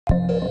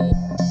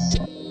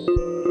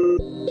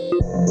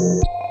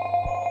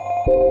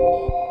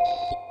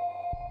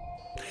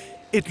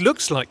It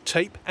looks like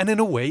tape, and in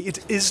a way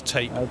it is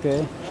tape.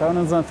 Okay, schauen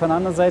uns von der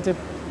anderen Seite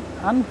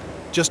an.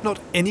 Just not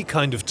any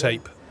kind of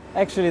tape.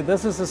 Actually,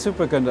 this is a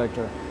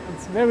superconductor.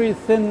 It's a very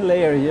thin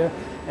layer here,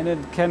 and it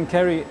can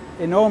carry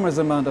enormous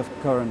amount of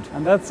current.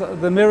 And that's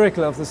the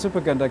miracle of the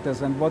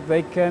superconductors and what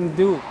they can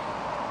do.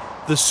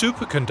 The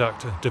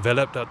superconductor,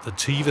 developed at the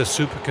TIVA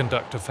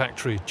superconductor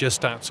factory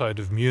just outside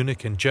of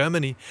Munich in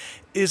Germany,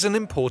 is an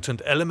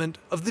important element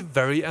of the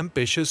very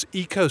ambitious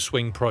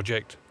Ecoswing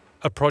project.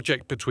 A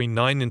project between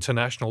 9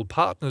 international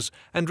partners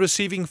and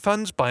receiving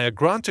funds by a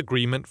grant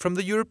agreement from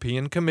the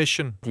European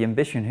Commission. The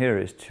ambition here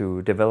is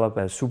to develop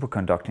a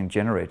superconducting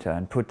generator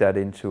and put that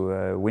into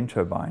a wind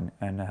turbine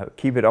and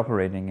keep it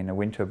operating in a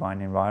wind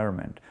turbine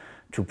environment.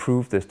 To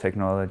prove this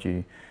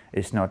technology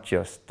is not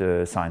just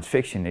science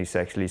fiction, it's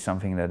actually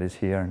something that is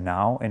here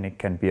now and it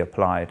can be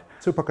applied.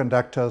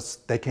 Superconductors,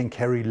 they can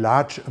carry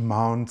large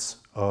amounts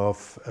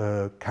of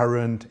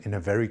current in a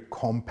very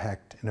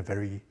compact, in a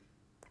very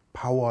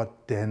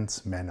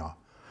power-dense manner.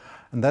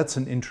 And that's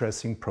an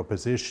interesting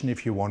proposition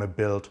if you want to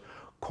build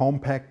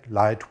compact,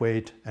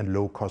 lightweight and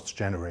low-cost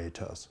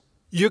generators.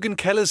 Jürgen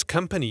Keller's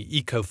company,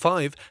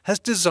 Eco5, has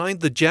designed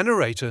the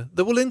generator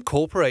that will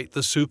incorporate the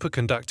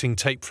superconducting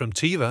tape from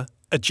TIVA,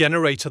 a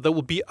generator that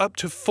will be up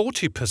to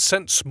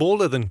 40%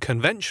 smaller than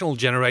conventional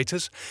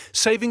generators,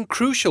 saving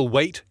crucial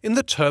weight in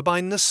the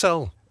turbine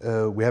nacelle.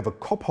 We have a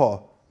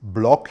copper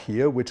block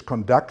here which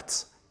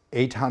conducts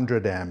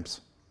 800 amps.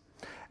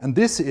 And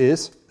this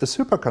is a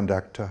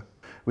superconductor,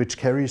 which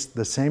carries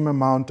the same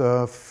amount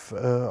of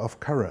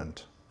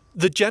current.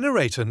 The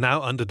generator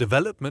now under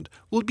development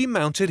will be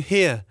mounted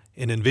here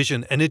in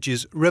Envision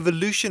Energy's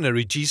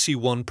revolutionary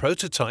GC1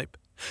 prototype,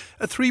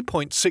 a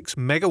 3.6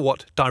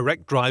 megawatt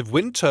direct drive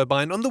wind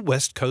turbine on the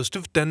west coast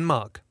of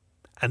Denmark.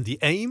 And the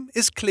aim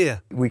is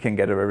clear. We can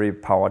get a very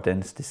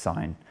power-dense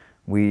design.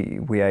 We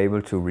are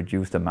able to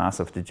reduce the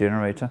mass of the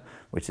generator,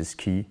 which is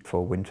key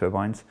for wind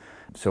turbines.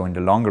 So in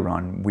the longer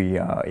run, we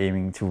are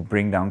aiming to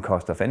bring down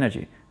cost of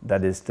energy.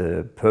 That is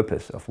the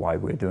purpose of why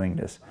we're doing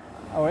this.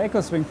 Our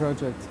Ecoswing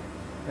project,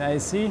 the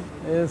IC,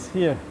 is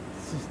here.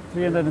 It's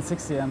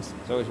 360 amps.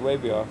 So it's way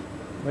off.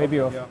 Way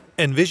off. Yeah.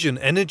 Envision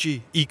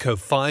Energy,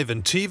 Eco5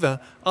 and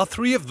TIVA are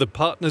 3 of the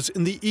partners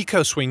in the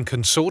Ecoswing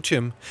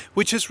consortium,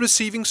 which is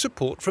receiving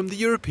support from the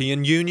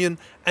European Union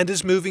and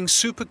is moving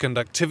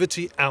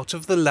superconductivity out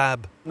of the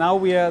lab. Now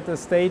we are at the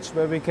stage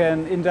where we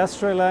can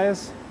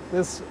industrialize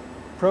this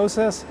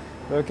process,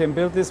 where we can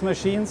build these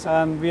machines.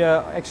 And we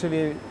are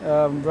actually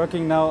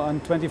working now on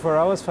 24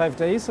 hours, 5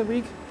 days a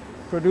week,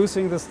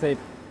 producing this tape.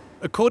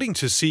 According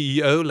to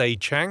CEO Lei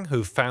Chang,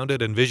 who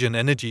founded Envision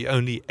Energy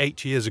only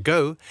 8 years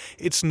ago,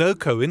 it's no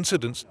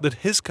coincidence that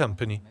his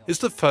company is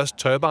the first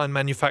turbine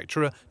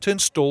manufacturer to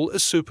install a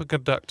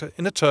superconductor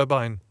in a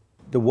turbine.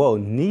 The world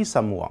needs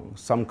someone,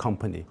 some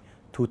company,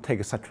 to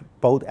take such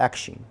bold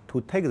action, to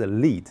take the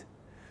lead.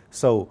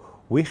 So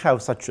we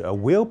have such a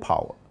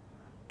willpower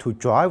to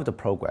drive the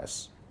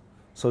progress.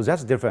 So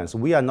that's the difference.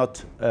 We are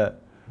not a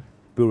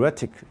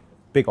bureaucratic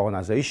big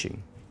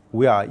organization.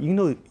 We are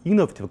an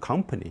innovative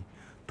company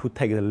to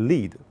take the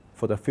lead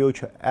for the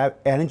future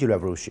energy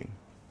revolution.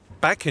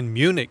 Back in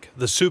Munich,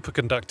 the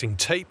superconducting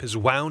tape is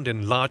wound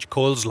in large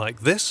coils like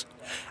this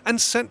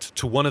and sent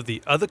to one of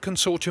the other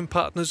consortium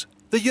partners,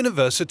 the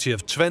University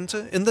of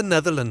Twente in the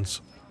Netherlands.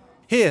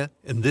 Here,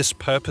 in this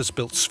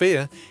purpose-built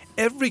sphere,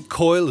 every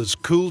coil is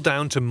cooled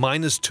down to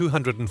minus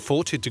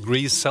 240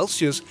 degrees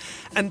Celsius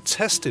and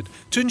tested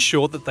to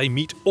ensure that they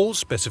meet all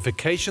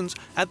specifications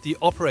at the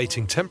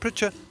operating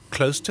temperature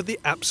close to the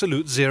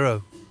absolute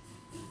zero.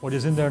 What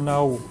is in there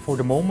now for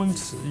the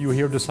moment, you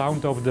hear the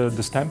sound of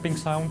the stamping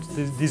sound.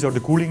 These are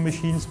the cooling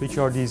machines, which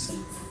are these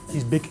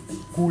big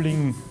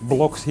cooling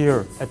blocks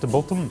here at the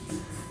bottom.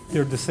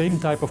 They're the same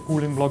type of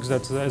cooling blocks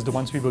as the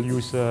ones we will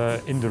use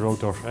in the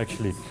rotor,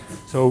 actually.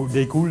 So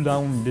they cool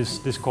down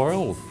this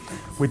coil.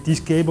 With these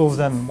cables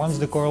then, once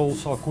the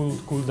coils are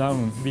cooled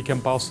down, we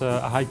can pass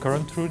a high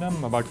current through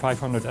them, about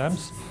 500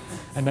 amps.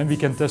 And then we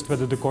can test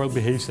whether the coil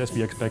behaves as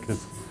we expected.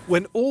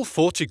 When all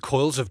 40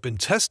 coils have been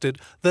tested,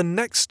 the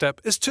next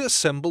step is to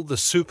assemble the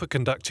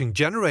superconducting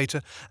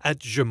generator at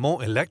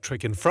Gemont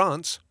Electric in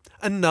France,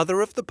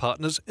 another of the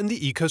partners in the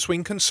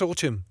Ecoswing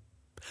consortium.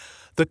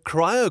 The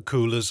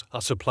cryocoolers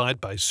are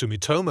supplied by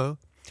Sumitomo,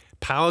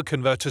 power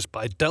converters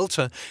by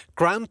Delta,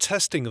 ground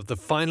testing of the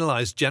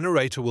finalized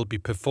generator will be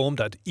performed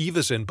at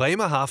EVAS in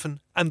Bremerhaven,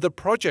 and the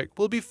project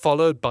will be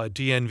followed by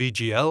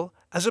DNVGL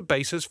as a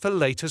basis for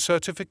later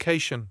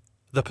certification.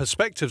 The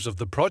perspectives of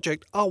the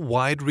project are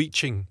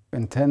wide-reaching.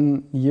 In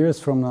 10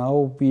 years from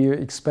now, we are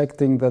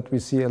expecting that we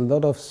see a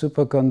lot of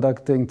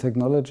superconducting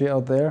technology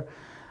out there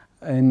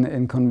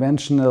in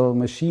conventional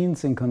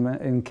machines,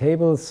 in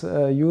cables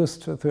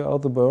used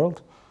throughout the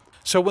world.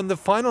 So when the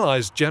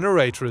finalized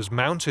generator is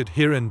mounted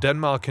here in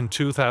Denmark in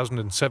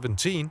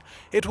 2017,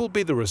 it will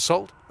be the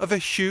result of a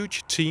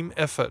huge team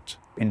effort.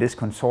 In this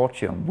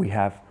consortium, we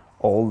have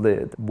all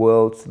the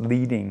world's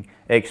leading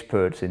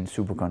experts in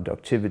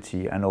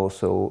superconductivity and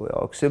also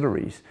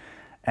auxiliaries,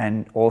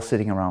 and all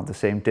sitting around the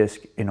same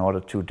disk in order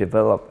to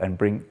develop and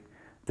bring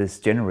this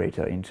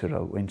generator into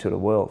the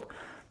world.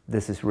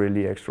 This is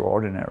really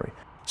extraordinary.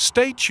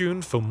 Stay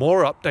tuned for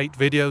more update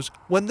videos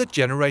when the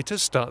generator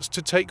starts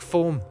to take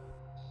form.